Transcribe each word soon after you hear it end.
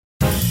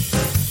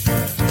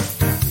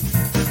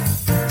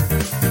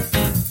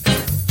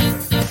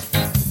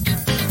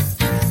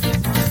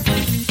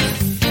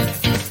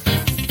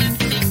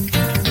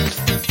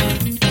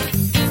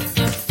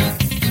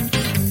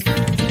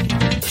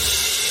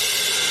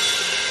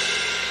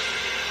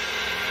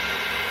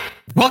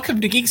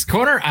Welcome to Geeks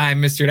Corner.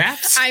 I'm Mr.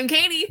 Daps. I'm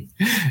Katie.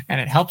 And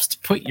it helps to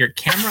put your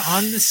camera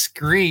on the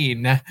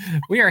screen.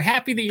 We are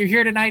happy that you're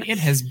here tonight. It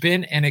has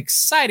been an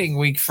exciting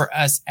week for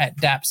us at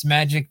Daps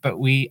Magic, but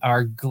we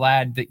are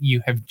glad that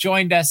you have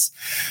joined us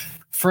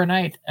for a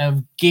night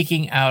of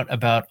geeking out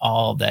about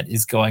all that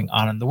is going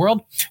on in the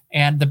world.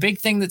 And the big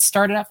thing that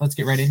started off, let's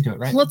get right into it,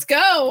 right? Let's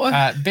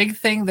go. Big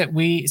thing that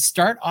we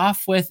start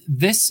off with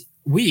this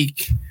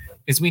week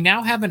is we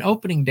now have an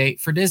opening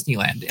date for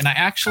Disneyland. And I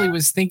actually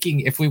was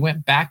thinking if we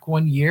went back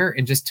 1 year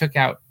and just took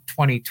out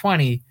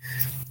 2020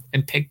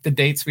 and picked the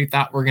dates we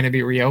thought were going to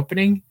be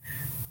reopening,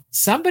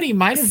 somebody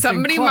might have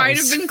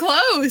been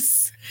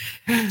close.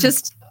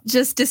 Just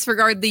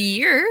disregard the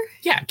year.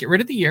 Yeah, get rid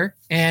of the year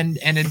and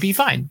it'd be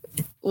fine.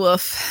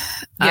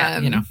 Woof.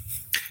 Yeah,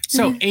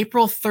 So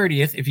April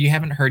 30th, if you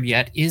haven't heard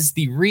yet, is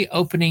the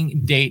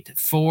reopening date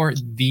for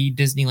the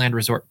Disneyland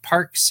Resort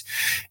parks.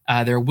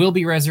 There will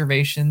be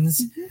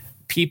reservations. Mm-hmm.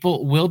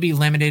 People will be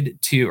limited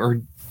to,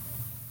 or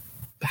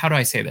how do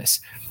I say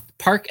this?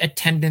 Park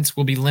attendance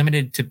will be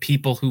limited to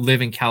people who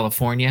live in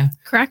California.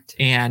 Correct.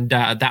 And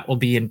that will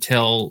be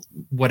until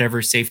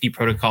whatever safety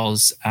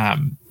protocols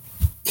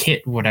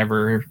hit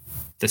whatever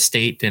the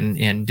state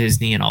and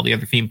Disney and all the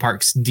other theme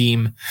parks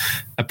deem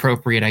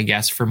appropriate, I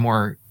guess, for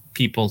more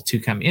people to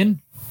come in.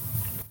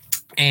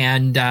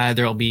 And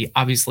there will be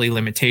obviously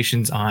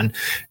limitations on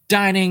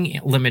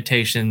dining,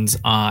 limitations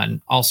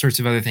on all sorts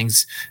of other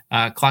things.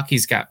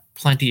 Clocky's got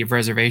plenty of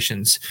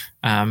reservations.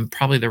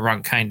 Probably the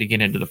wrong kind to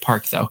get into the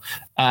park, though.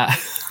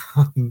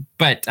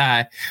 But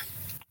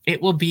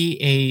it will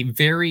be a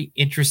very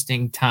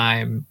interesting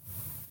time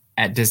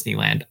at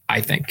Disneyland,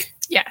 I think.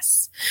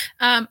 Yes.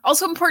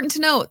 Also important to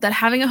note that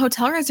having a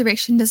hotel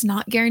reservation does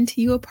not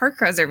guarantee you a park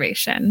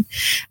reservation.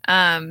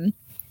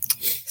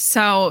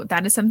 So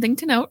that is something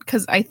to note,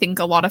 because I think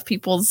a lot of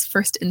people's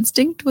first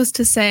instinct was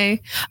to say,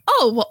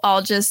 oh, well,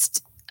 I'll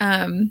just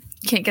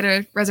can't get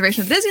a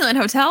reservation at the Disneyland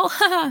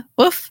Hotel.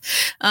 Woof.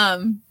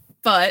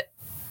 But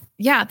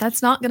yeah,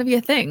 that's not going to be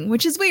a thing,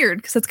 which is weird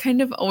because it's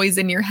kind of always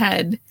in your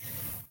head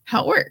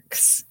how it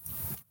works.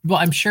 Well,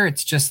 I'm sure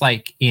it's just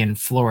like in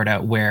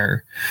Florida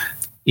where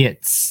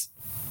it's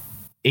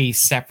a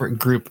separate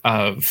group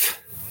of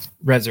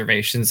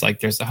reservations. Like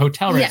there's the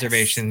hotel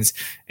reservations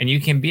and you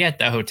can be at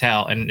the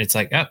hotel and it's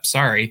like, oh,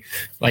 sorry.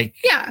 Like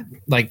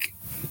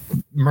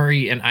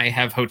Murray and I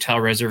have hotel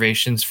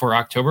reservations for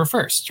October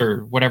 1st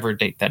or whatever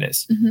date that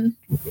is. Mm-hmm.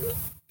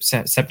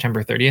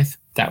 September 30th.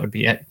 That would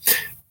be it.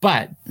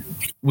 But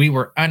we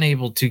were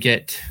unable to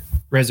get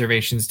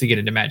reservations to get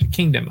into Magic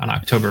Kingdom on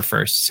October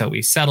 1st. So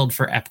we settled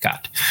for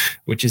Epcot,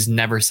 which is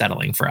never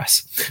settling for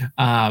us.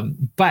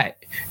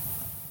 But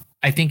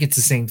I think it's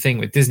the same thing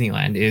with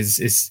Disneyland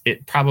is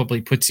it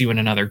probably puts you in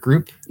another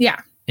group. Yeah.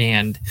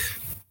 And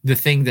the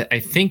thing that I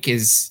think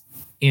is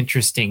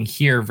interesting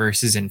here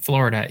versus in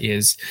Florida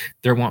is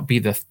there won't be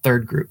the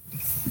third group.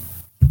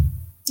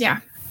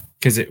 Yeah.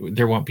 Because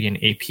there won't be an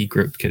AP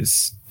group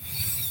because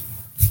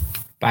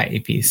by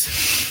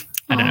APs.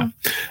 I don't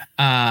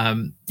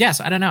know.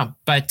 So I don't know.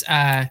 But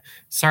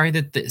sorry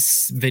that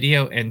this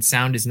video and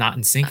sound is not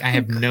in sync. I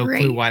have no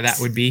clue why that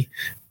would be.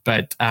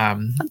 But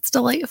that's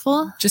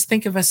delightful. Just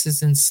think of us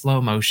as in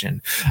slow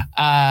motion.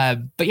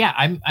 But yeah,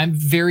 I'm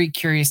very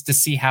curious to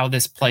see how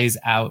this plays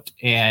out.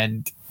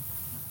 And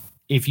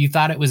if you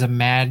thought it was a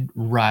mad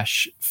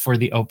rush for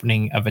the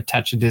opening of A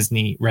Touch of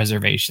Disney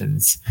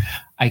reservations,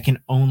 I can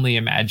only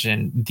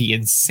imagine the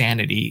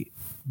insanity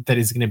that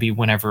is going to be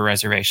whenever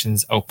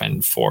reservations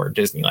open for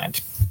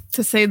Disneyland.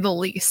 To say the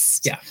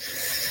least. Yeah.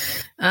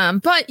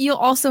 But you'll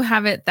also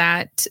have it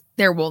that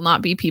there will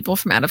not be people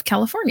from out of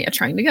California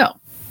trying to go.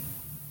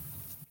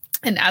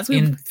 And as we,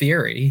 in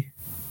theory,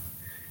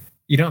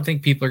 you don't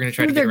think people are going to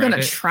try to get around it? They're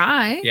going to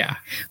try. Yeah.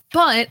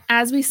 But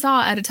as we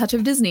saw at A Touch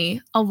of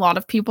Disney, a lot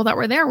of people that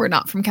were there were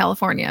not from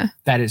California.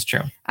 That is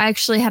true. I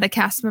actually had a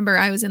cast member.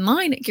 I was in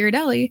line at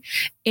Ghirardelli,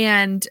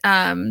 and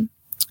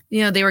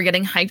they were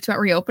getting hyped about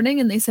reopening,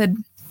 and they said,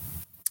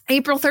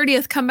 April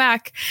 30th, come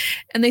back.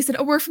 And they said,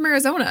 oh, we're from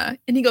Arizona.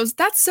 And he goes,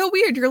 that's so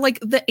weird. You're like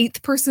the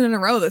 8th person in a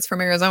row that's from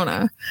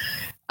Arizona.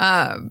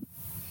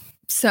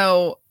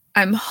 So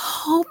I'm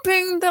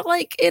hoping that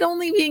it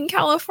only being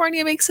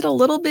California makes it a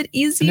little bit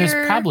easier. And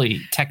there's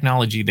probably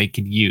technology they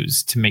could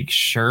use to make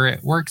sure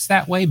it works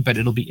that way, but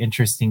it'll be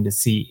interesting to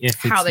see if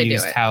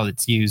how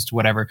it's used,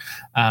 whatever.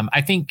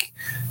 I think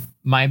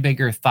my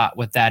bigger thought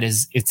with that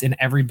is it's in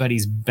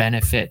everybody's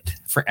benefit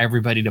for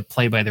everybody to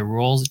play by the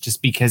rules,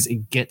 just because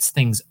it gets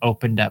things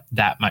opened up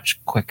that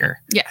much quicker.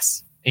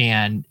 Yes.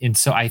 And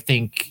so I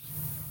think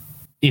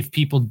if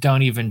people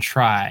don't even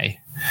try,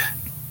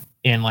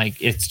 and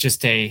it's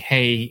just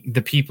hey,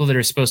 the people that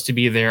are supposed to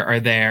be there are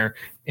there,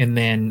 and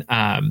then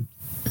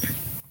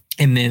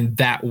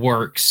that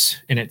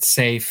works and it's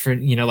safe for,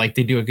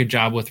 they do a good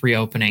job with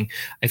reopening.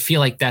 I feel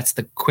like that's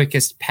the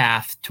quickest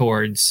path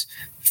towards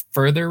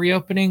further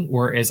reopening.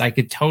 Whereas I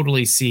could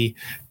totally see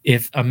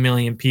if 1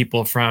 million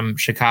people from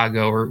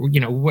Chicago or,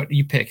 what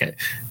you pick it,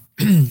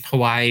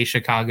 Hawaii,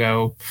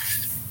 Chicago,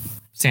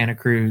 Santa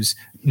Cruz.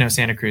 No,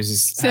 Santa Cruz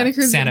is Santa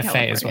Cruz is in Santa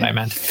Fe is what California. I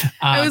meant.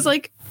 I was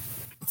like,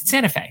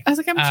 Santa Fe. I'm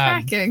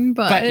tracking,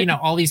 But you know,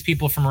 all these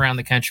people from around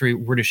the country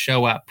were to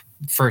show up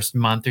first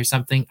month or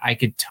something. I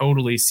could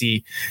totally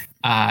see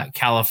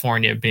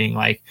California being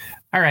like,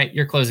 all right,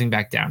 you're closing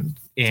back down,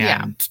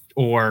 and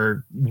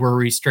or we're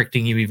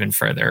restricting you even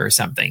further or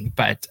something.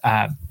 But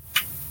that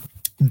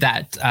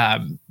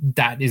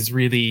is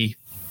really,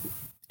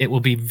 it will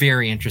be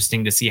very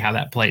interesting to see how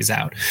that plays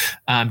out.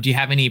 Do you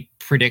have any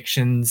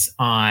predictions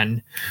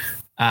on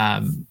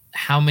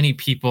how many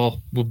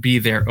people will be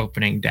there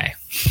opening day?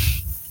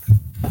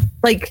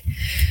 like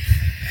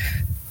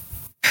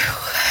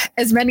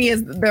as many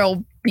as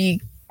they'll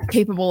be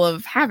capable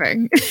of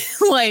having.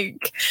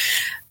 Like,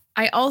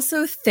 I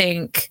also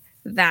think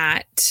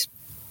that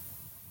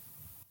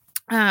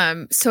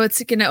so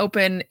it's going to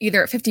open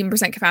either at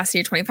 15% capacity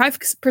or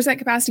 25%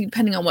 capacity,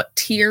 depending on what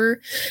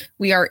tier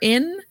we are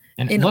in.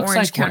 And it looks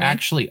like we're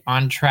actually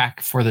on track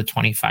for the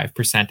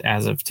 25%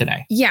 as of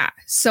today. Yeah.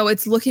 So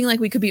it's looking like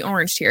we could be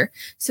orange tier.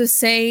 So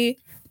say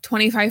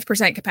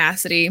 25%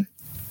 capacity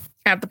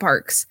at the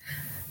parks.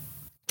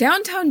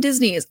 Downtown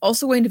Disney is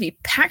also going to be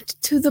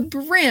packed to the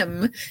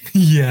brim.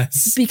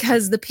 Yes.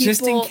 Because the people...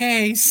 Just in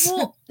case.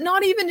 Well,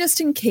 not even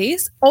just in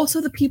case. Also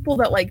the people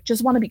that like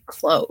just want to be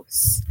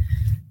close.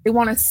 They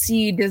want to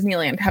see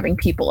Disneyland having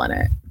people in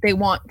it. They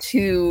want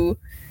to...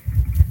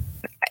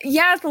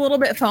 Yeah, it's a little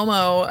bit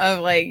FOMO of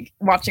like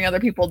watching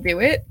other people do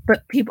it,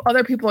 but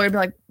other people are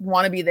like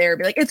want to be there,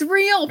 be like, it's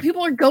real.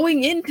 People are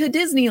going into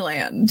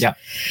Disneyland. Yeah.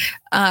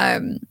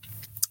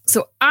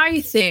 So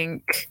I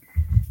think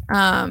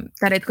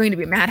that it's going to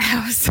be a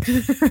madhouse.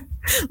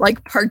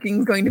 Like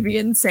parking is going to be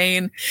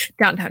insane.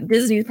 Downtown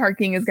Disney's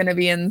parking is going to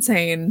be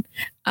insane.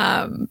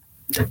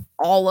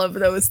 All of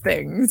those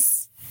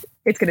things.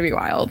 It's going to be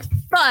wild,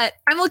 but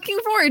I'm looking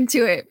forward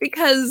to it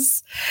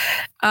because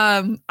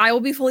I will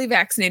be fully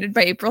vaccinated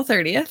by April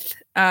 30th.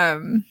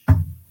 I'm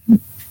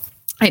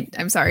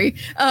sorry.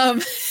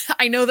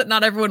 I know that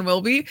not everyone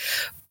will be,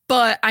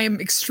 but I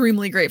am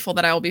extremely grateful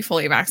that I will be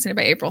fully vaccinated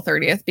by April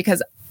 30th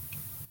because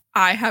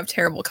I have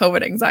terrible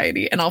COVID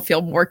anxiety and I'll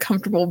feel more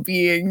comfortable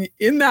being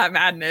in that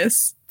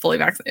madness fully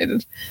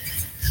vaccinated.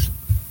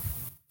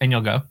 And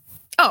you'll go?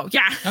 Oh,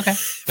 yeah. Okay.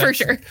 For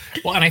sure.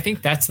 Well, and I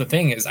think that's the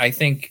thing is I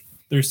think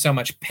there's so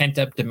much pent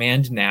up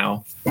demand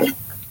now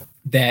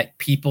that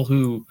people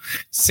who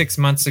 6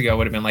 months ago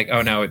would have been like,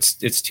 oh no,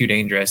 it's too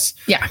dangerous.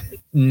 Yeah.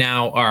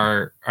 Now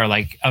are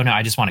like, oh no,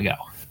 I just want to go.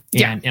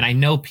 And I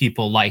know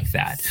people like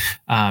that.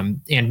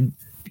 And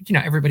you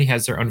know, everybody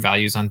has their own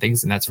values on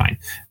things and that's fine.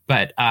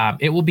 But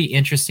it will be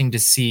interesting to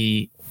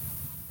see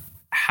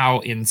how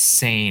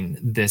insane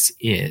this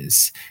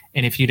is.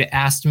 And if you'd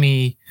asked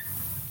me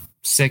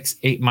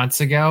 6-8 months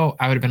ago,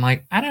 I would have been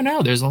like, I don't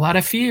know, there's a lot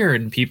of fear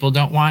and people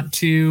don't want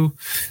to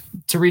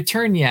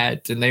return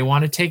yet and they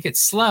want to take it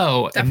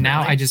slow. Definitely. And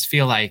now I just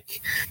feel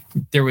like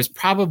there was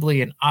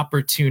probably an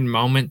opportune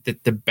moment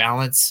that the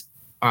balance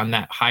on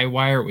that high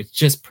wire was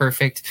just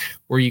perfect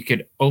where you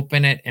could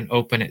open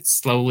it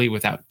slowly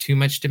without too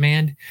much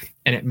demand.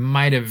 And it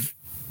might have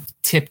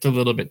tipped a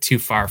little bit too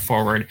far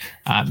forward.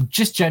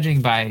 Just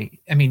judging by,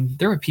 I mean,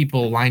 there were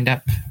people lined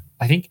up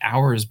I think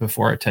hours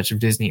before A Touch of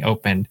Disney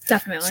opened.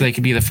 Definitely. So they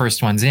could be the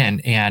first ones in.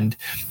 And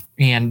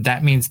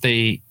that means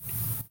they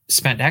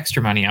spent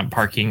extra money on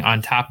parking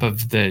on top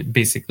of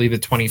basically the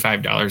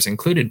 $25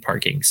 included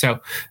parking. So,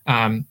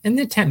 and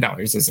the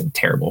 $10 isn't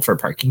terrible for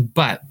parking,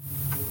 but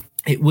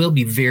it will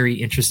be very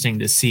interesting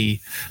to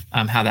see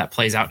how that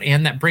plays out.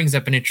 And that brings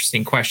up an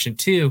interesting question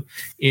too,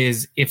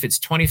 is if it's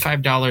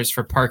 $25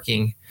 for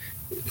parking,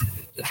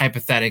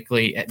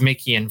 hypothetically at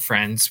Mickey and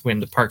Friends when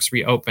the parks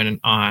reopen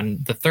on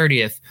the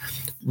 30th,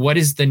 what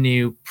is the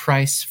new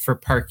price for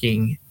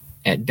parking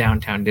at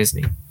Downtown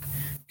Disney?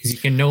 Because you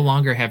can no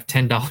longer have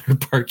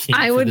 $10 parking.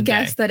 I would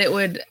guess that it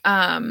would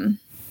it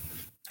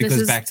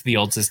goes back to the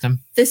old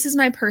system. This is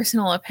my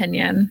personal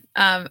opinion.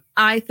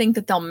 I think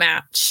that they'll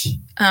match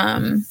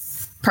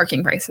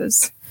parking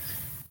prices.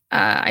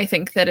 I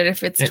think that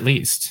if it's at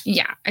least,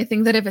 I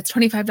think that if it's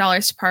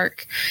 $25 to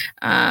park,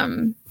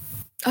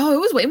 it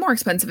was way more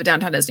expensive at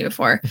Downtown Disney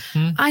before.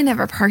 Mm-hmm. I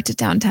never parked at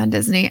Downtown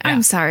Disney. Yeah.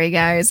 I'm sorry,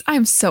 guys.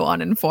 I'm so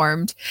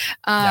uninformed.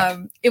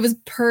 It was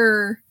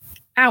per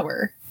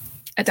hour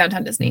at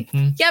Downtown Disney.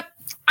 Mm-hmm. Yep.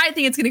 I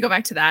think it's going to go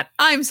back to that.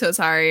 I'm so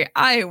sorry.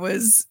 I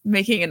was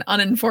making an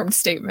uninformed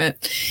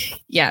statement.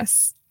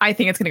 Yes. I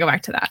think it's going to go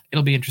back to that.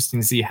 It'll be interesting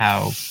to see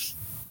how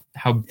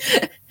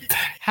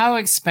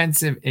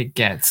expensive it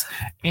gets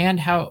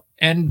and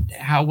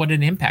what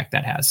an impact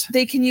that has.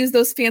 They can use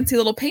those fancy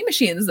little pay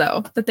machines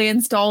though that they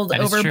installed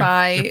over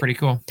by They're pretty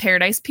cool.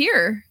 Paradise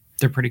Pier.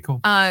 They're pretty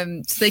cool.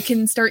 So they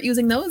can start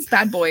using those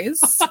bad boys.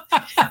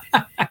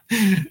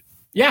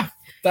 Yeah.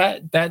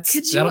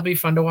 That'll be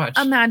fun to watch.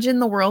 Imagine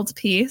the world's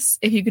peace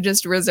if you could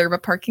just reserve a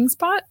parking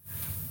spot.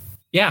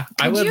 Yeah,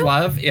 I would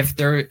love if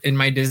they're in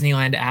my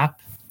Disneyland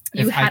app.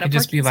 If I could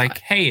just be like,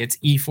 hey, it's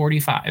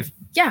E45.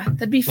 Yeah,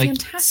 that'd be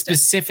fantastic.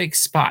 Specific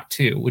spot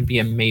too would be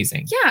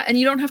amazing. Yeah, and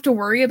you don't have to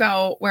worry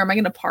about where am I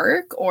going to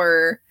park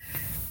or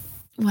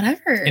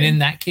Whatever. And in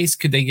that case,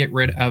 could they get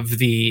rid of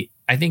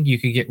I think you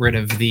could get rid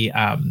of the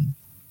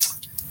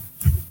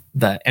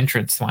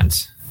entrance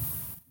ones,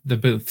 the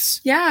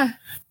booths. Yeah.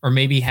 Or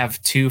maybe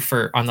have two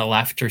on the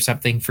left or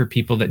something for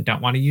people that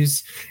don't want to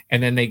use,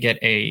 and then they get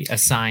a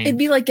sign. It'd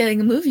be like getting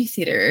a movie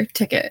theater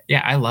ticket.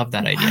 Yeah, I love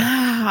that idea.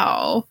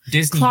 Wow.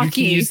 Disney, Clocky. You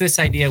can use this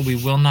idea.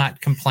 We will not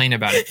complain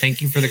about it.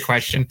 Thank you for the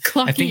question.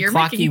 Clocky, I think you're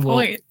Clocky making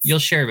points. You'll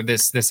share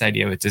this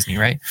idea with Disney,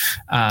 right?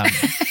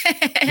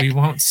 We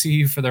won't sue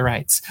you for the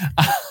rights.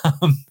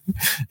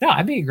 No,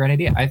 that'd be a great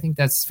idea. I think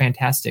that's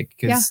fantastic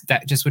because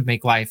that just would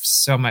make life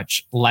so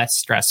much less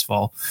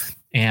stressful.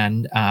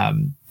 And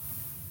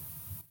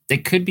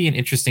it could be an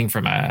interesting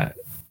from a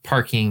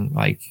parking,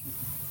 like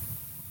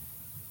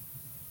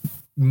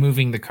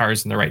moving the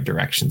cars in the right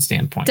direction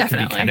standpoint.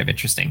 Definitely. Could be kind of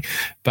interesting.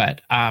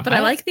 But I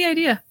like the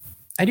idea.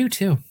 I do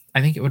too.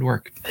 I think it would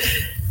work.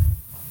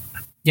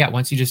 Yeah,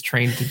 once you just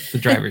trained the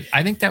drivers.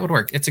 I think that would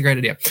work. It's a great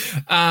idea.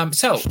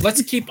 So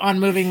let's keep on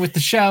moving with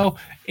the show.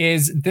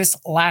 Is this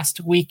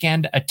last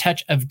weekend A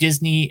Touch of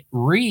Disney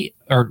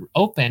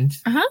opened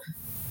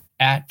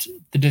at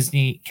the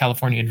Disney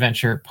California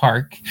Adventure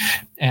Park.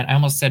 And I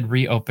almost said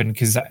reopened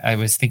because I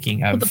was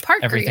thinking of the park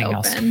everything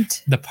reopened.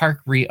 else. The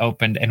park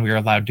reopened and we were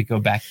allowed to go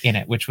back in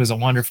it, which was a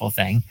wonderful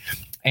thing.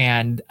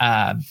 And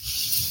yeah,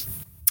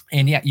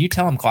 you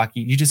tell them,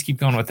 Clocky. You just keep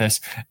going with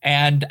this.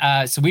 And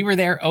so we were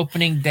there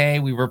opening day.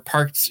 We were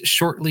parked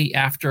shortly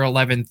after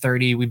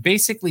 11:30. We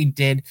basically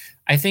did,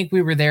 I think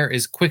we were there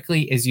as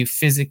quickly as you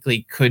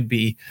physically could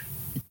be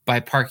by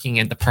parking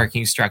at the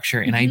parking structure.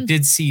 And I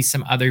did see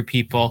some other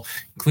people,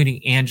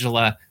 including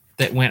Angela,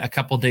 that went a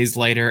couple days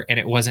later, and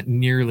it wasn't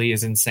nearly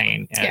as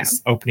insane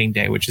as opening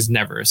day, which is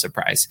never a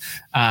surprise.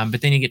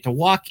 But then you get to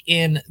walk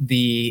in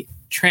the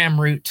tram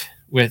route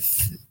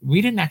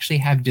we didn't actually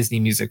have Disney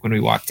music when we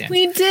walked in.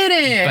 We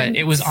didn't. But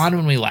it was on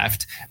when we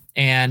left.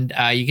 And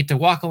you get to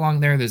walk along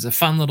there. There's a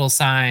fun little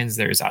signs.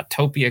 There's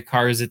Autopia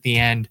cars at the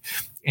end.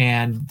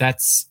 And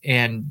there's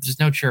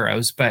no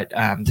churros, but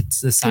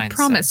it's the sign. I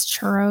promised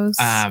churros.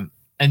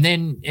 And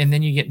then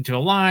you get into a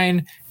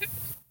line.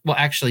 Well,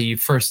 actually, you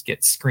first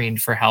get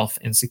screened for health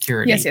and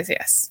security.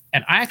 Yes.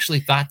 And I actually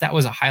thought that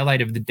was a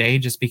highlight of the day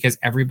just because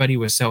everybody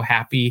was so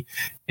happy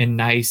and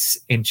nice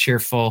and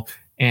cheerful.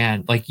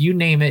 And like you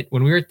name it,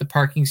 when we were at the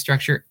parking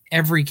structure,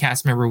 every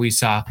cast member we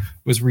saw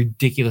was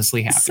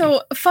ridiculously happy.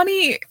 So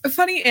funny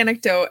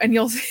anecdote, and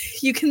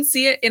you can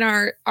see it in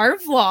our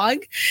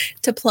vlog.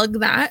 To plug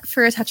that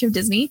for A Touch of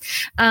Disney,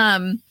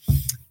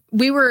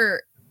 we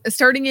were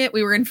starting it.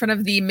 We were in front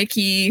of the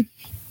Mickey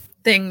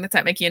thing that's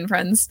at Mickey and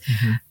Friends.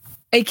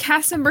 A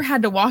cast member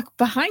had to walk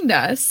behind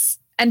us,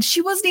 and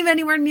she wasn't even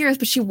anywhere near us,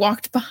 but she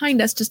walked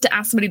behind us just to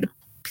ask somebody to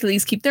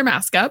please keep their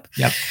mask up.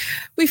 Yep.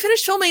 We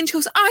finished filming and she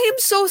goes, I am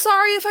so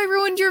sorry if I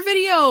ruined your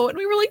video. And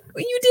we were like,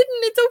 you didn't,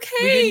 it's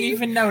okay. We didn't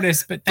even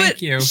notice, but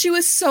thank you. She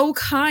was so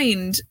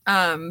kind.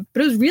 But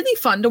it was really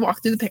fun to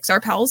walk through the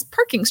Pixar Pals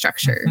parking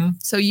structure.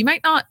 So you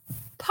might not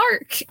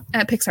park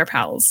at Pixar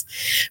Pals,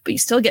 but you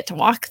still get to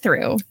walk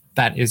through.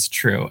 That is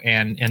true.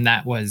 And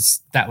that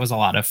was a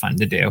lot of fun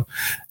to do.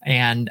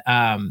 And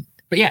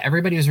but yeah,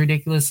 everybody was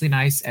ridiculously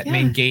nice at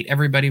main gate.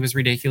 Everybody was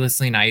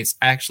ridiculously nice.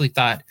 I actually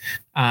thought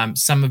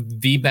some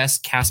of the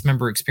best cast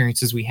member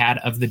experiences we had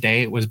of the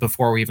day was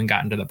before we even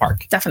got into the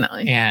park.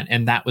 Definitely.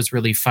 And that was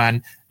really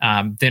fun.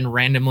 Then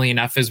randomly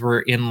enough, as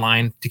we're in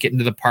line to get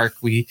into the park,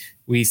 we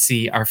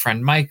see our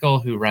friend Michael,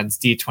 who runs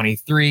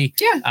D23.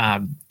 Yeah.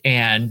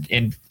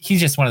 And he's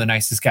just one of the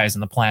nicest guys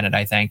on the planet,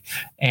 I think.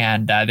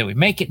 And then we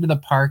make it into the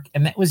park,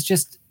 and that was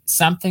just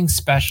something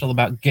special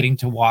about getting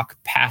to walk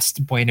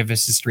past Buena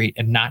Vista Street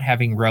and not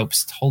having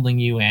ropes holding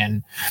you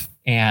in,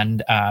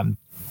 and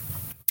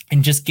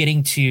just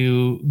getting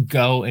to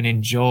go and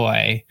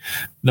enjoy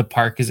the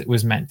park as it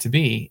was meant to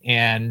be,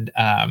 and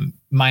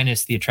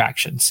minus the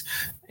attractions.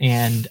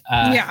 And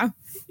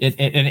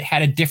it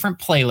had a different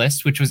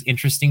playlist, which was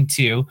interesting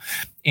too,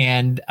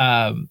 and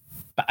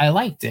but I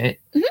liked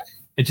it.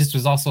 It just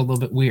was also a little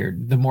bit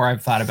weird. The more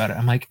I've thought about it,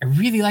 I'm like, I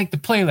really like the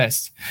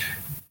playlist.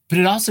 But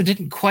it also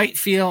didn't quite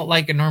feel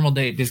like a normal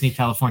day at Disney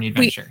California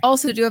Adventure. We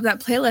also do have that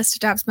playlist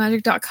at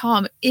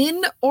dapsmagic.com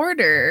in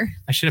order.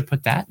 I should have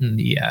put that in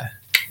the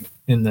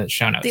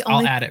show notes.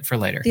 I'll add it for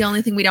later. The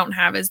only thing we don't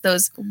have is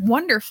those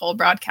wonderful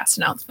broadcast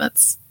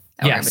announcements.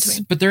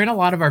 Yes, but they're in a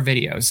lot of our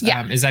videos.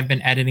 As I've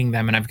been editing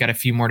them, and I've got a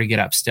few more to get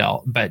up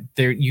still. But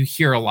there, you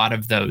hear a lot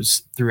of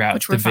those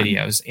throughout the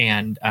videos,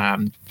 and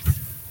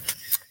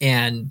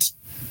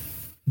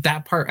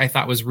that part I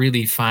thought was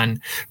really fun,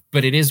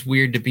 but it is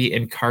weird to be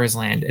in Cars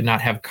Land and not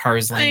have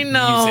Cars Land music.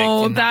 I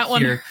know, that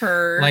one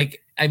hurt.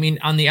 Like, I mean,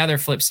 on the other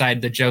flip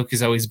side, the joke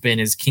has always been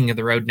is King of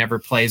the Road never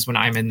plays when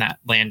I'm in that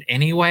land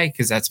anyway,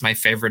 because that's my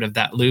favorite of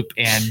that loop.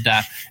 And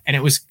it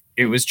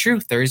was true.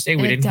 Thursday,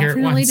 we didn't hear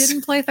it once. Definitely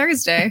didn't play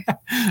Thursday.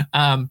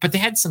 But they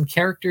had some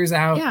characters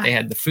out. Yeah. They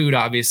had the food,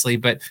 obviously.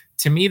 But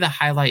to me, the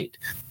highlight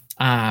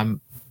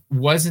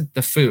wasn't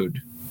the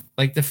food.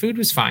 Like, the food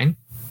was fine.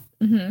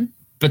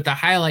 But the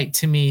highlight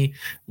to me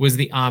was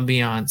the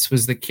ambiance,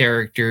 was the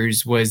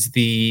characters, was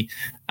the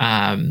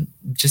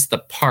just the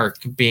park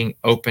being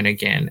open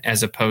again,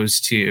 as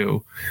opposed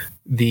to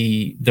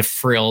the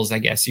frills, I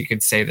guess you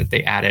could say, that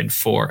they added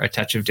for A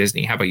Touch of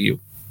Disney. How about you?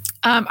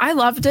 I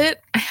loved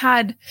it. I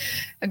had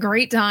a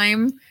great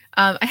time.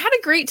 I had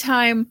a great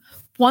time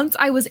once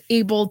I was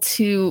able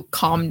to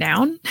calm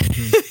down.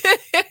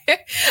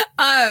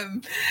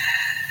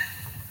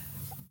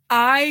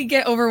 I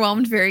get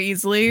overwhelmed very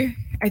easily.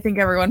 I think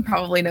everyone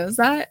probably knows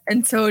that.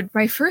 And so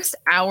my first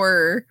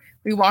hour,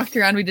 we walked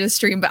around, we did a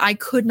stream, but I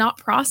could not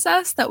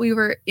process that we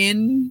were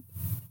in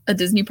a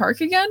Disney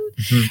park again.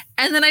 Mm-hmm.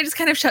 And then I just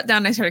kind of shut down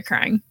and I started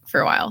crying for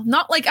a while.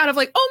 Not like out of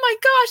like, oh my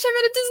gosh, I'm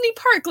at a Disney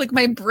park. Like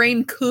my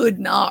brain could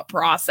not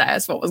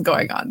process what was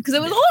going on because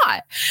it was a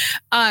lot.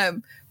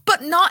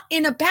 But not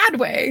in a bad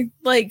way.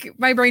 Like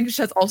my brain just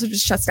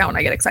shuts down when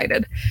I get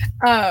excited.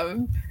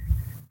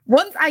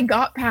 Once I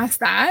got past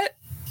that,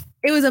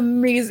 it was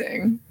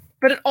amazing.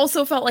 But it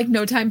also felt like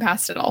no time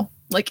passed at all,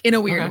 like in a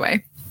weird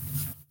way.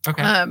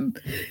 Okay.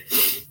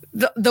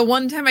 The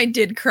one time I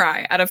did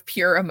cry out of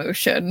pure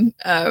emotion,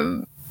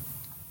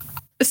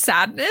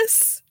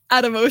 sadness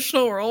at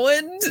Emotional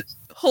Whirlwind,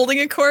 holding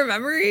a core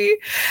memory.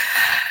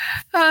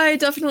 I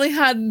definitely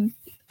had.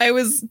 I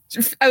was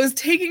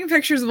taking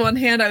pictures with one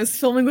hand, I was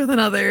filming with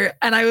another,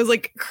 and I was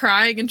like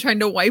crying and trying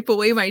to wipe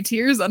away my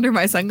tears under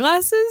my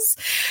sunglasses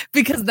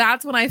because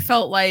that's when I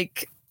felt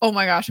like, oh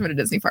my gosh, I'm at a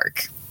Disney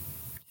park.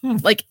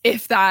 Like,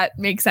 if that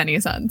makes any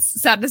sense.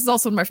 Sadness is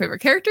also one of my favorite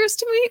characters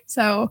to me.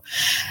 So,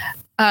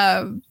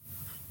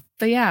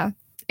 but yeah,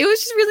 it was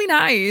just really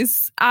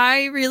nice.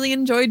 I really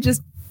enjoyed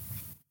just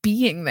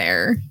being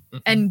there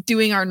and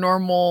doing our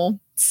normal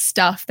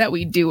stuff that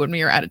we do when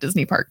we are at a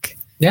Disney park.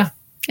 Yeah.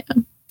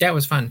 It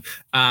was fun.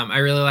 I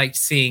really liked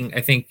seeing, I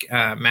think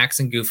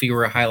Max and Goofy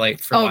were a highlight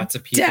for lots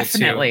of people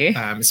definitely. Too.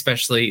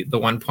 Especially the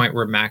one point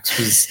where Max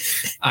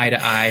was eye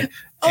to eye.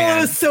 Oh,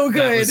 it was so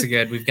good. That was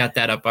good. We've got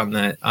that up on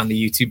the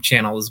YouTube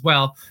channel as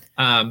well.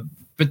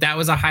 But that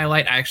was a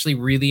highlight. I actually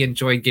really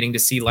enjoyed getting to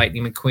see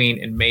Lightning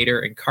McQueen and Mater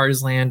and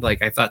Cars Land.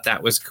 Like, I thought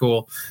that was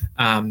cool.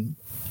 I'm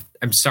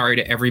sorry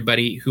to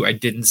everybody who I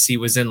didn't see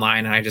was in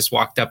line and I just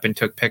walked up and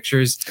took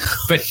pictures.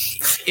 But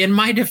in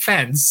my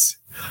defense,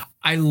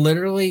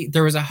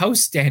 there was a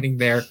host standing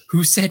there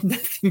who said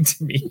nothing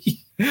to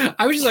me.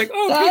 I was just like,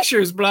 oh, that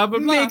pictures, blah, blah,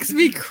 blah. Makes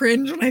me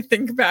cringe when I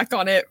think back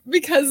on it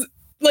because,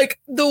 like,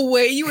 the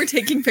way you were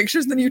taking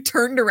pictures, then you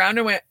turned around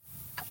and went,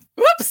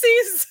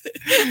 whoopsies.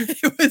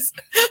 It was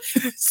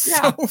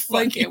so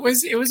funny. Like, it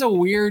was a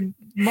weird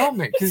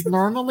moment because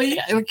normally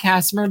a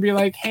cast member would be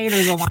like, hey,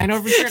 there's a line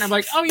over here. And I'm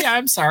like, oh, yeah,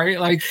 I'm sorry.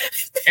 Like,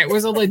 it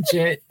was a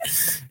legit,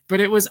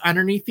 but it was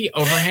underneath the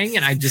overhang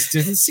and I just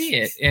didn't see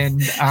it.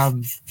 And,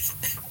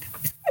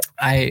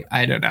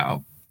 I don't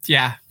know.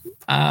 Yeah.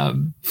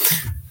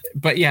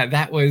 But yeah,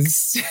 that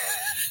was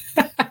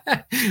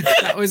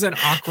that was an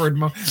awkward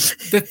moment.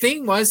 The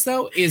thing was,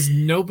 though, is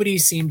nobody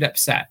seemed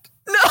upset.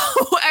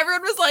 No,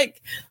 everyone was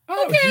like,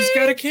 oh, okay. He's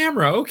got a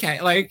camera. Okay.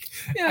 Like,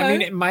 yeah. I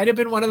mean, it might have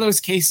been one of those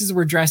cases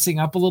where dressing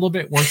up a little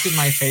bit worked in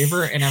my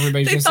favor and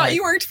everybody's they just thought like,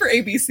 you worked for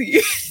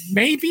ABC.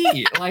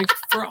 Maybe. Like,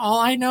 for all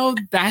I know,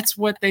 that's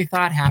what they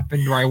thought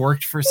happened, or I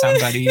worked for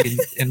somebody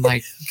and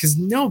like, because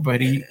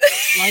nobody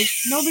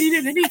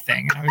did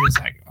anything. And I was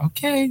just like,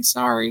 okay,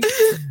 sorry.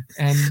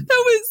 And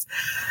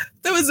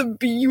that was a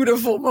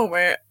beautiful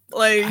moment.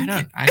 Like,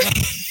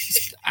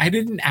 I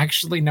didn't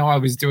actually know I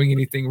was doing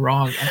anything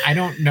wrong. And I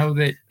don't know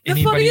that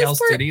anybody else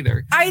did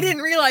either. I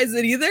didn't realize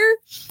it either.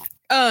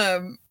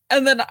 And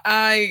then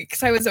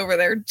because I was over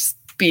there just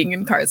being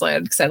in Cars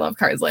Land because I love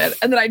Cars Land.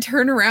 And then I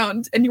turn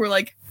around and you were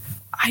like,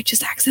 I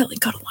just accidentally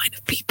got a line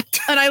of people.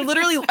 And I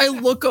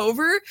look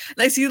over and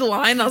I see the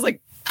line and I was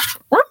like,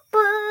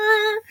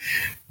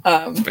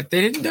 but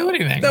they didn't do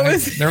anything.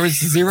 There was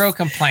zero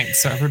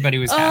complaints, so everybody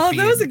was happy.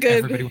 Oh, that was a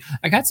good.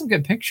 I got some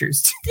good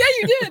pictures too. Yeah,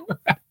 you did.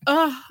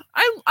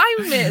 I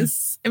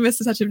miss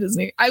A Touch of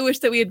Disney. I wish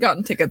that we had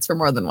gotten tickets for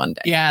more than one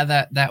day. Yeah,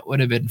 that would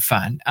have been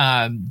fun.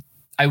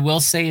 I will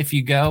say, if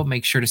you go,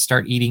 make sure to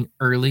start eating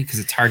early because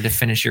it's hard to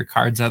finish your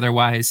cards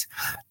otherwise.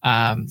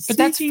 But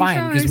that's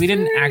fine because we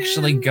didn't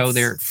actually go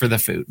there for the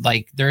food.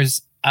 Like,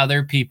 there's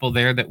other people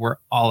there that were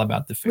all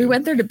about the food. We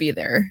went there to be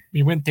there.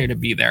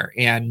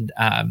 And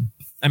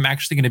I'm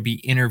actually going to be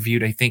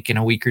interviewed, I think, in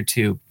a week or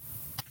two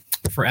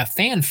for a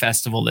fan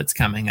festival that's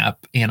coming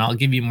up, and I'll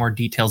give you more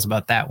details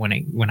about that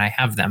when I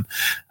have them.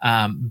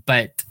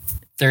 But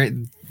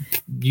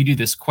you do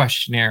this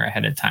questionnaire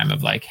ahead of time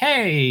of like,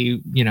 hey,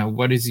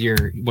 what is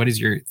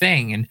your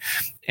thing,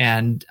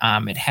 and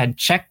it had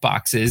check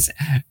boxes,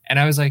 and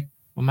I was like,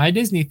 well, my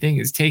Disney thing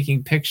is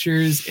taking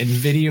pictures and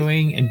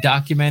videoing and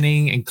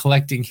documenting and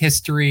collecting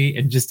history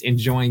and just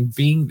enjoying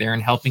being there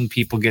and helping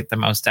people get the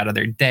most out of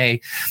their day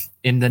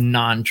in the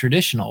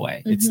non-traditional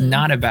way. Mm-hmm. It's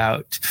not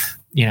about,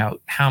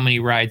 how many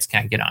rides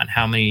can I get on?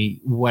 How many,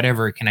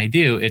 whatever can I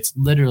do? It's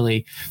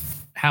literally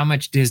how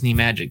much Disney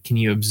magic can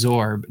you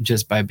absorb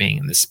just by being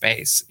in the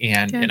space?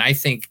 And I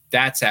think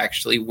that's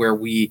actually where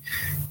we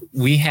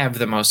have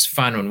the most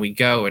fun when we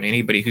go. And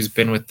anybody who's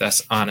been with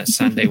us on a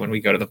Sunday when we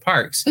go to the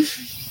parks,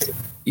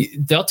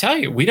 They'll tell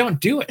you we don't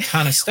do a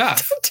ton of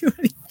stuff,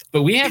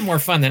 but we have more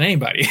fun than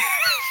anybody.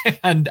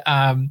 and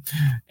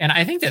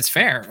I think that's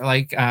fair.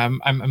 Like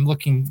I'm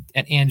looking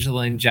at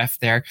Angela and Jeff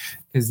there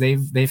because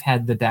they've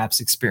had the DAPS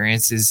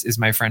experience, as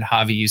my friend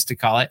Javi used to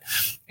call it,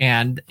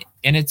 and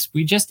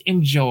we just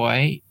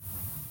enjoying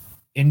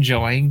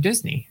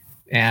Disney.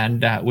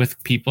 And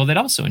with people that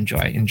also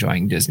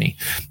enjoying Disney.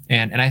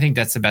 And I think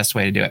that's the best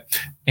way to do it.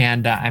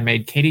 And I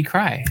made Katie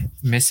cry,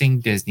 missing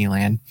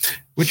Disneyland,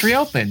 which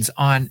reopens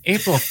on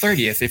April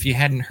 30th, if you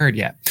hadn't heard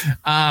yet.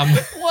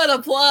 What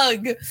a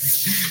plug.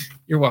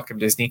 You're welcome,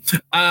 Disney.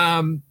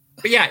 But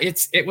yeah,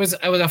 it was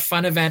a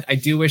fun event. I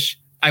do wish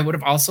I would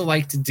have also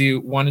liked to do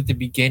one at the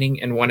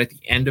beginning and one at the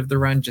end of the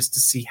run, just to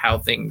see how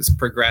things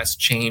progress,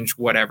 change,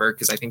 whatever,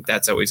 because I think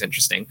that's always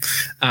interesting.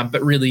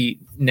 But really,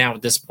 now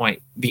at this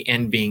point, the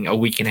end being a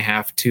week and a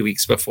half, 2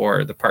 weeks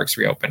before the parks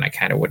reopen, I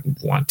kind of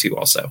wouldn't want to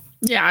also.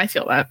 Yeah, I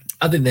feel that.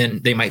 Other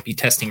than they might be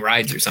testing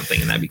rides or something,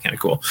 and that'd be kind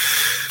of cool.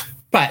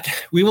 But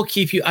we will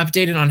keep you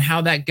updated on how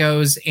that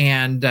goes.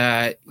 And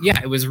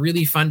it was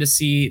really fun to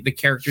see the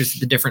characters at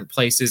the different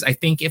places. I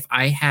think if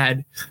I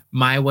had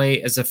my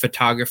way as a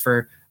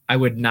photographer, I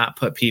would not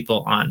put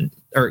people on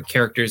or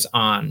characters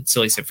on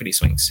Silly Symphony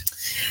Swings,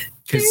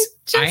 because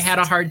I had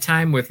a hard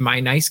time with my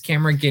nice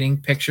camera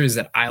getting pictures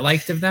that I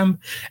liked of them.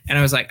 And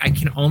I was like, I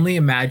can only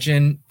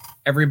imagine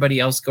everybody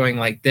else going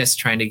like this,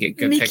 trying to get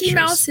good pictures. Mickey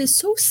Mouse is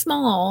so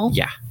small.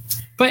 Yeah.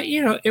 But,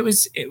 it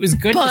was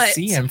good to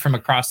see him from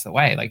across the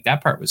way. Like,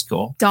 that part was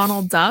cool.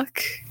 Donald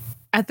Duck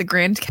at the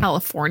Grand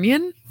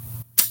Californian.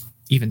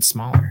 Even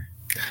smaller.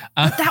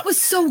 That was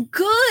so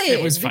good.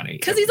 It was funny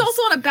because he's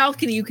also on a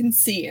balcony. You can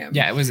see him.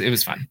 Yeah, it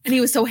was fun, and he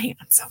was so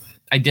handsome.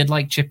 I did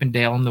like Chip and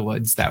Dale in the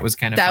Woods. That was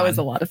kind of fun. Was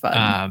a lot of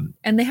fun.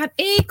 And they had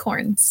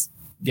acorns.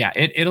 Yeah,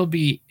 it'll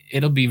be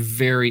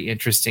very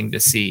interesting to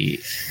see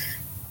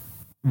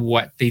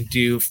what they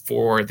do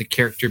for the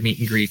character meet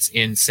and greets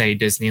in, say,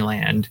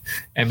 Disneyland.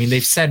 I mean,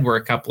 they've said where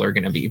a couple are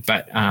going to be,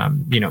 but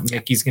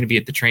Mickey's going to be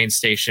at the train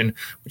station,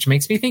 which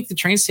makes me think the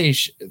train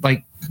station,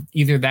 like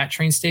either that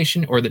train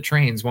station or the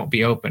trains, won't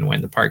be open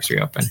when the parks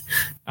reopen.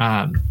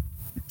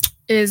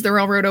 Is the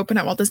railroad open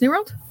at Walt Disney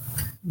World?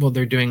 Well,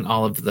 they're doing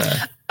all of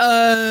the...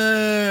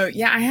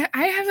 yeah,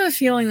 I have a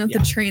feeling that the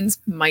trains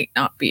might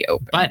not be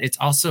open. But it's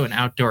also an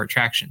outdoor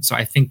attraction, so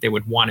I think they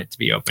would want it to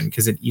be open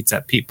because it eats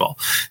up people.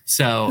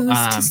 So,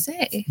 who's to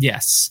say?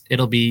 Yes,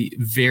 it'll be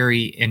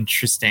very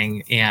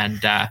interesting,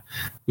 and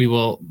we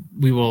will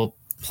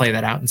play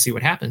that out and see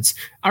what happens.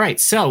 All right,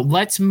 so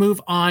let's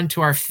move on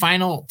to our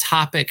final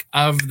topic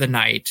of the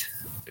night.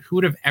 Who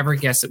would have ever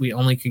guessed that we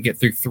only could get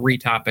through 3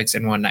 topics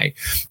in one night?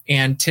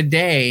 And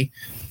today,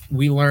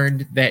 we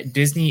learned that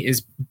Disney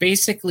is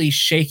basically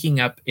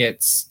shaking up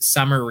its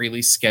summer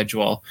release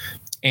schedule.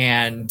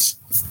 And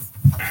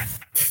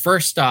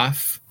first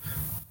off,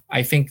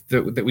 I think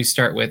that we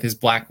start with is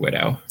Black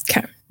Widow.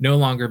 Okay. No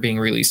longer being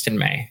released in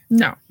May.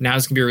 No. Now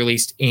it's going to be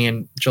released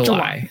in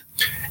July.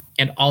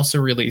 And also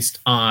released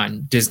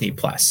on Disney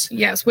Plus.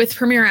 Yes, with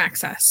Premier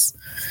Access.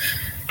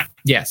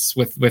 Yes,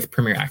 with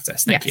Premier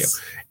Access. Thank you.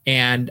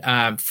 And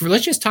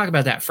let's just talk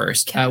about that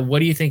first. Okay. What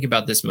do you think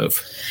about this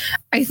move?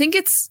 I think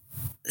it's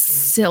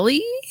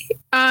silly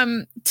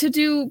to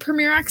do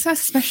Premier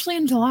Access, especially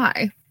in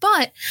July.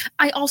 But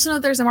I also know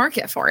there's a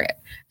market for it.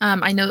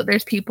 I know that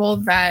there's people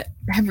that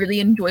have really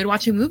enjoyed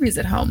watching movies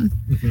at home.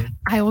 Mm-hmm.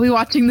 I will be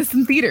watching this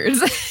in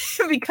theaters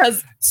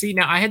because... See,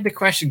 now I had the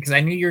question because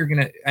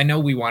I know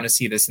we want to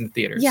see this in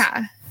theaters.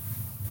 Yeah.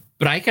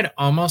 But I could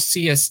almost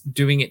see us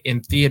doing it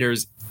in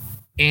theaters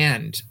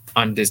and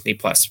on Disney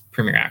Plus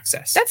Premier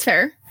Access. That's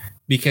fair.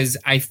 Because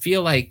I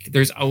feel like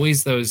there's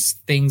always those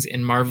things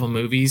in Marvel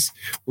movies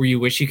where you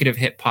wish you could have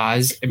hit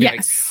pause and be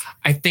like,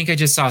 I think I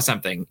just saw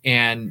something.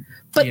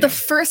 But the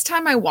first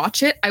time I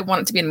watch it, I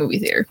want it to be in a movie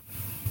theater.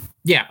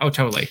 Yeah. Oh,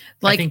 totally.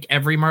 I think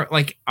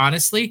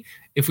honestly,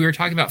 if we were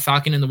talking about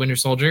Falcon and the Winter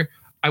Soldier,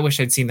 I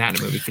wish I'd seen that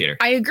in a movie theater.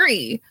 I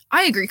agree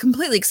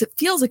completely because it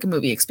feels like a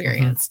movie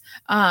experience.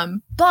 Mm-hmm.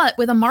 But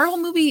with a Marvel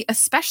movie,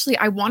 especially,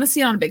 I want to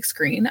see it on a big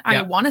screen. Yep.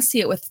 I want to see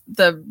it with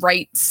the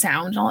right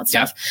sound and all that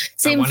stuff. Yep.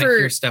 Same for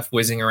hear stuff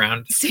whizzing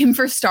around. Same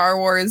for Star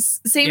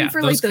Wars. Same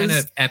for those kind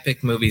of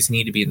epic movies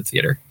need to be in the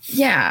theater.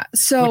 Yeah.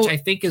 So which I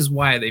think is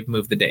why they've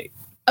moved the date.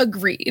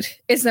 Agreed.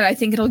 Is that I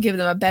think it'll give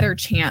them a better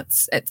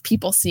chance at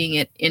people seeing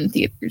it in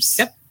theaters.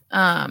 Yep.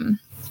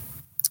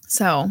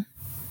 So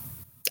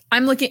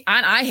I'm looking.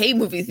 I hate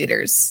movie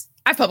theaters.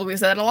 I've publicly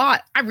said that a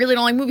lot. I really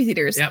don't like movie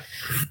theaters. Yep.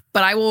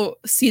 But I will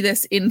see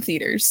this in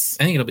theaters.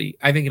 I think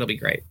it'll be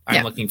great.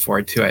 I'm looking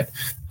forward to it.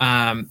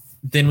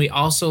 Then we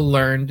also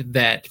learned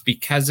that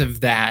because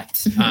of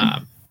that,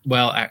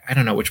 I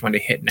don't know which one to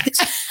hit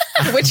next.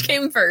 Which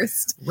came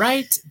first?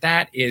 Right.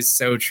 That is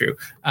so true.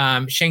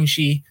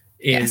 Shang-Chi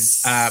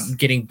is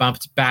getting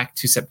bumped back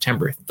to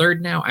September 3rd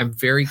now. I'm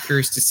very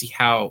curious to see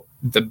how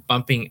the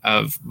bumping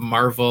of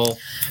Marvel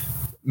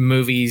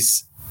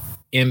movies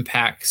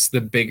impacts the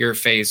bigger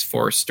phase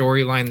 4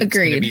 storyline that's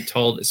going to be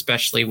told,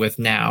 especially with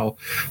now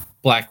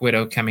Black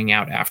Widow coming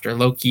out after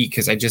Loki,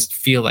 because I just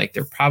feel like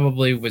there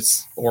probably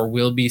was or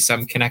will be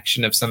some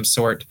connection of some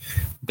sort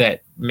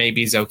that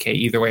maybe is okay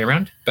either way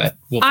around, but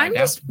we'll find out.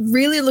 I'm just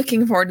really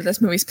looking forward to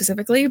this movie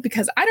specifically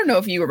because I don't know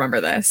if you remember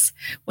this.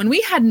 When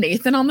we had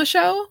Nathan on the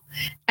show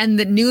and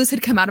the news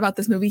had come out about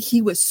this movie,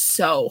 he was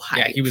so hyped.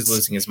 Yeah, he was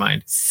losing his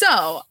mind.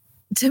 So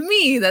to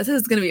me, this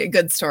is going to be a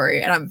good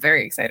story and I'm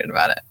very excited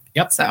about it.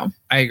 Yep. So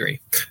I agree.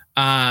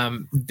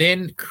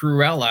 Then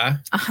Cruella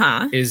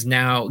is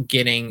now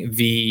getting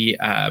the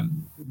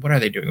what are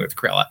they doing with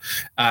Cruella?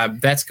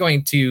 That's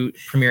going to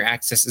premiere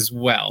access as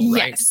well,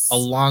 right? Yes.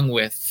 Along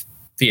with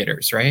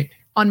theaters, right?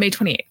 On May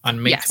 28th.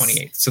 On May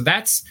 28th. So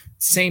that's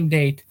same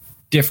date,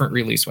 different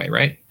release way,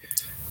 right?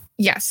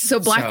 Yes. So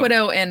Black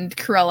Widow and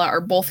Cruella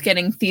are both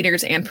getting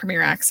theaters and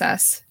premiere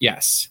access.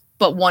 Yes.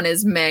 But one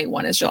is May,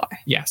 one is July.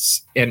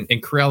 Yes. And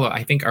Cruella,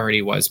 I think,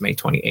 already was May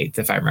 28th,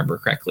 if I remember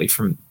correctly,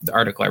 from the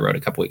article I wrote a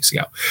couple weeks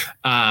ago.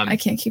 I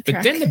can't keep track.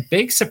 But then the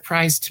big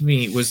surprise to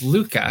me was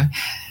Luca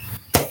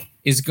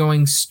is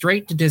going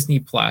straight to Disney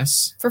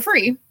Plus. For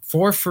free.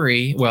 For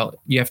free. Well,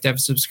 you have to have a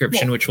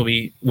subscription,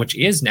 which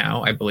is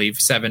now, I believe,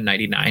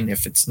 $7.99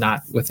 if it's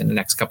not within the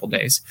next couple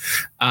days.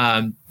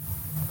 June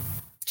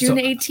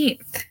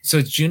 18th. So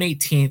it's June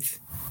 18th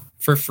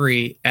for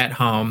free at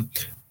home.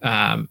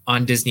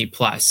 On Disney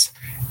Plus.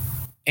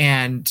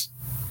 And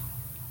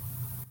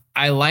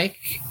I like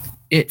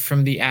it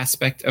from the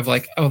aspect of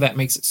like, oh, that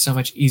makes it so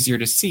much easier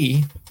to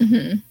see.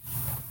 Mm-hmm.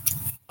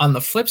 On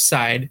the flip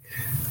side,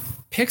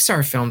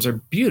 Pixar films are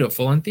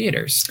beautiful in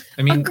theaters.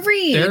 I mean,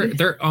 agreed.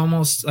 They're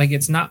almost like,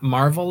 it's not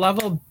Marvel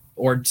level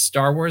or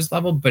Star Wars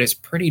level, but it's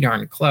pretty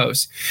darn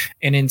close.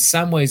 And in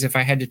some ways, if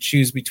I had to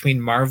choose between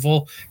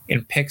Marvel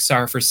and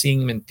Pixar for seeing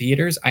them in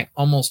theaters, I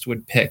almost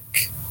would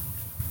pick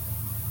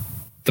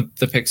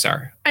the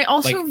Pixar. I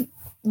also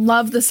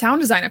love the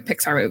sound design of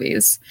Pixar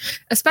movies,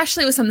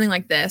 especially with something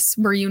like this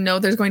where you know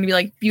there's going to be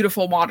like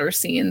beautiful water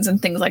scenes and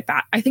things like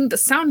that. I think the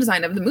sound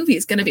design of the movie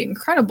is going to be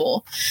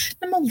incredible.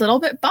 I'm a little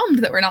bit bummed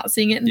that we're not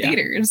seeing it in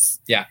theaters.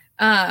 Yeah.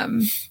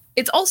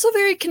 It's also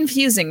very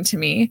confusing to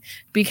me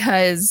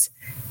because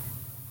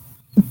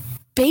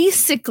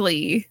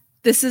basically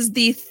this is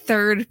the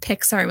third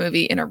Pixar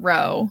movie in a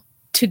row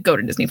to go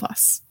to Disney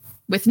Plus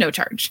with no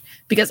charge,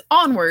 because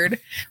Onward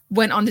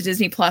went on to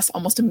Disney Plus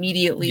almost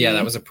immediately. Yeah,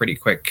 that was a pretty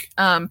quick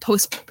not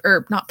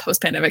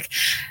post-pandemic.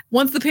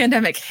 Once the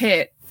pandemic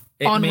hit,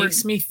 Onward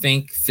makes me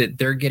think that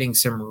they're getting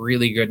some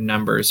really good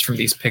numbers from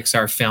these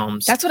Pixar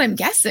films. That's what I'm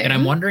guessing. And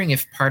I'm wondering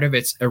if part of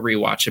it's a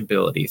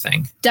rewatchability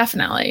thing.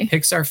 Definitely.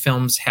 Pixar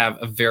films have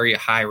a very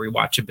high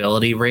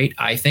rewatchability rate,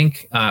 I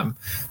think.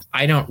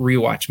 I don't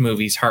rewatch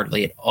movies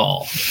hardly at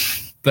all.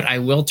 But I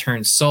will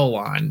turn Soul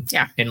on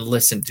and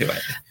listen to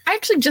it. I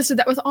actually just did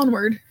that with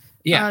Onward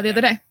the other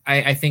day.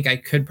 I think I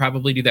could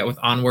probably do that with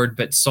Onward,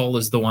 but Soul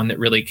is the one that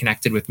really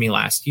connected with me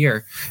last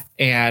year.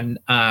 And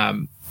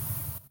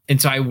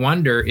so I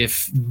wonder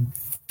if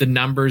the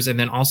numbers, and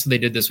then also they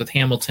did this with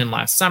Hamilton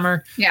last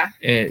summer,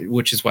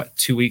 which is what,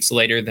 2 weeks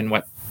later than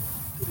what,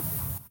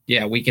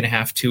 a week and a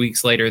half, 2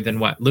 weeks later than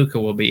what Luca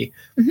will be.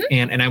 Mm-hmm.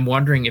 And I'm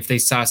wondering if they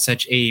saw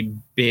such a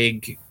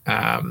big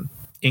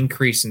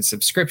increase in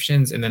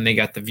subscriptions, and then they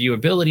got the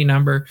viewability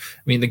number.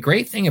 I mean, the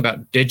great thing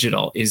about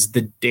digital is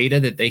the data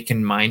that they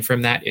can mine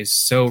from that is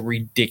so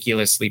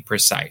ridiculously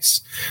precise.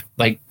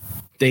 Like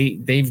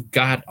they've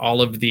got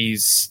all of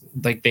these,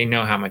 like they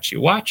know how much you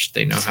watched,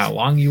 they know how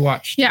long you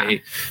watched,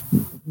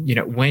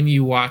 when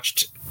you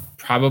watched,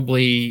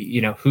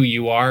 probably, who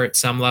you are at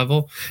some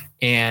level.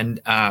 And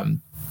so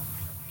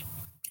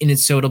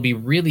it'll be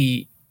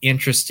really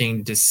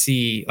interesting to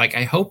see. Like,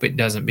 I hope it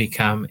doesn't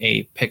become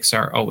a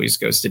Pixar always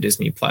goes to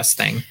Disney Plus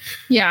thing.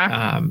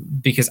 Yeah.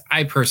 Because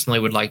I personally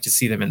would like to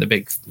see them in the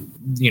big,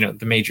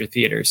 the major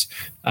theaters.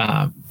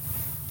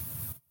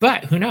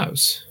 But who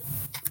knows?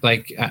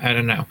 Like, I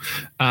don't know.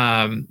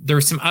 There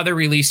were some other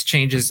release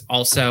changes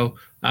also.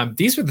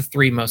 These were the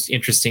three most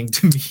interesting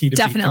to me, to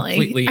Definitely.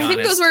 be completely honest. I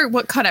think those were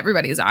what caught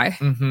everybody's eye.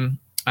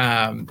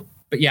 Mm-hmm.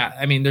 But yeah,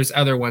 I mean, there's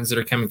other ones that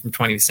are coming from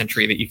 20th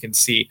Century that you can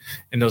see,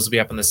 and those will be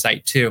up on the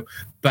site too.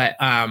 But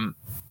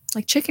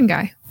like Chicken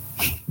Guy.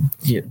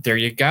 Yeah, there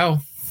you go.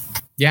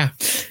 Yeah,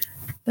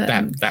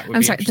 that would.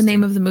 I'm sorry. The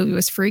name of the movie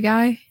was Free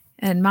Guy,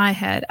 and in my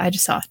head, I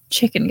just saw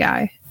Chicken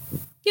Guy.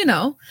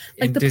 Like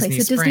in the place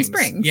at Disney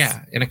Springs.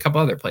 Yeah, and a couple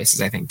other places,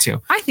 I think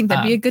too. I think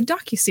that'd be a good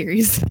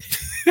docuseries.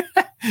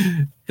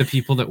 The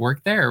people that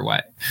work there, or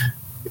what?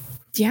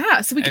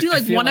 Yeah, so we could do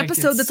like one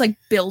episode that's like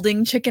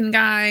building Chicken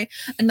Guy,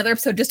 another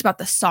episode just about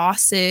the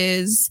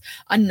sauces,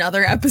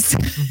 another episode.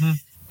 Mm-hmm.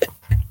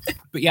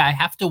 But yeah,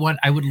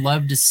 I would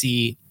love to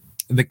see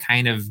the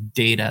kind of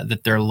data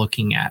that they're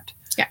looking at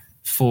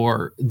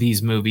for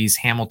these movies,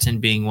 Hamilton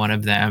being one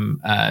of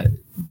them,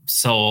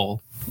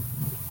 Soul,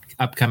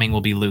 upcoming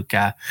will be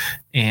Luca,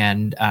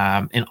 and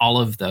all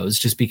of those,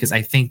 just because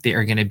I think they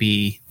are going to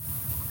be,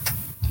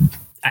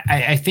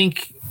 I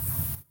think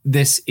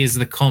this is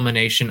the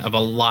culmination of a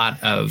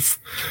lot of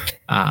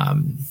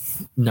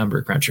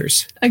number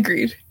crunchers.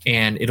 Agreed.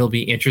 And it'll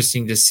be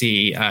interesting to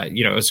see,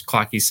 as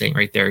Clocky's saying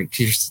right there,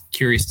 just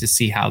curious to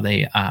see how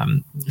they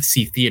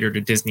see theater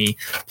to Disney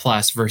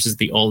Plus versus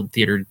the old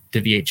theater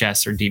to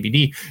VHS or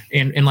DVD.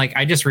 And like,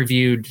 I just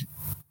reviewed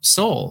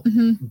Soul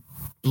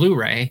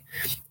Blu-ray,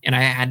 and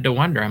I had to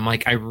wonder, I'm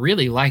like, I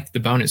really like the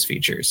bonus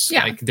features.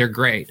 Yeah. Like, they're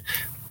great.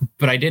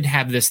 But I did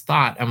have this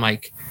thought. I'm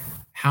like,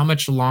 how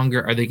much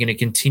longer are they going to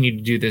continue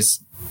to do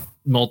this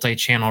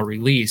multi-channel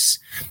release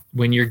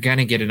when you're going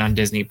to get it on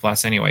Disney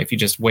Plus anyway, if you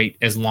just wait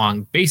as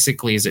long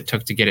basically as it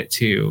took to get it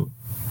to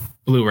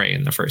Blu-ray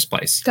in the first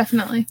place?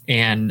 Definitely.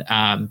 And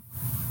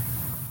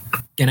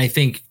I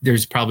think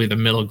there's probably the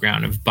middle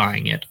ground of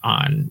buying it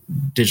on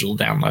digital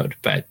download,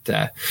 but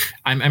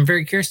I'm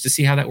very curious to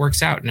see how that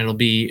works out, and it'll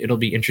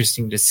be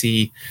interesting to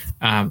see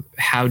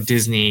how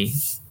Disney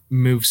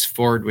moves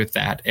forward with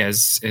that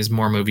as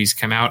more movies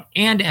come out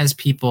and as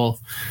people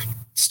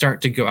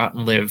start to go out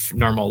and live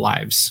normal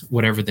lives,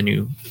 whatever the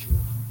new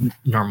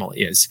normal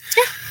is.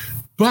 Yeah.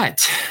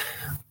 But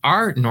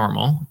our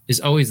normal is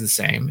always the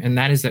same, and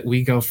that is that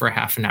we go for a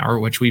half an hour,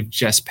 which we've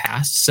just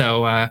passed.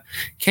 So,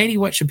 Katie,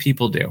 what should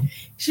people do? You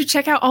should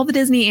check out all the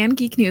Disney and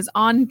geek news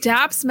on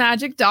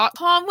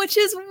dapsmagic.com, which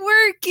is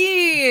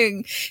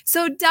working.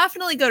 So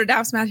definitely go to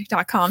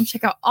dapsmagic.com.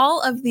 Check out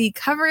all of the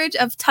coverage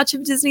of Touch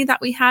of Disney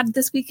that we had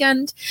this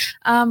weekend.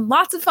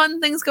 Lots of fun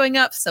things going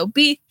up, so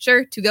be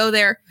sure to go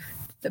there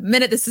the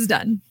minute this is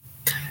done.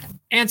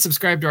 And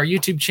subscribe to our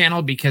YouTube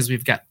channel because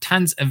we've got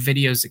tons of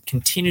videos that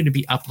continue to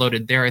be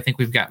uploaded there. I think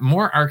we've got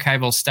more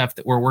archival stuff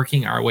that we're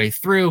working our way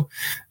through,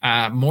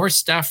 more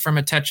stuff from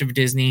A Touch of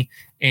Disney,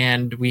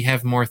 and we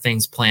have more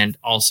things planned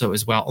also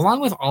as well, along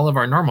with all of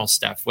our normal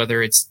stuff,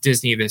 whether it's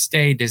Disney This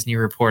Day, Disney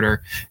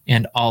Reporter,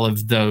 and all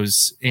of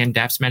those, and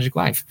Daps Magic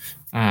Live.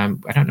 I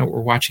don't know what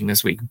we're watching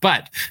this week,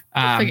 but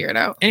we'll figure it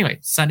out. Anyway,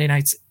 Sunday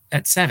nights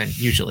at 7,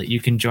 usually.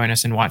 You can join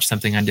us and watch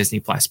something on Disney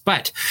Plus,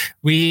 but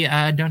we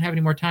don't have any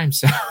more time,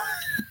 so...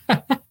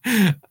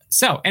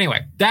 So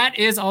anyway, that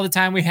is all the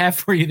time we have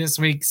for you this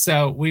week.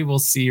 So we will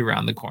see you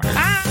around the corner.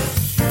 Bye.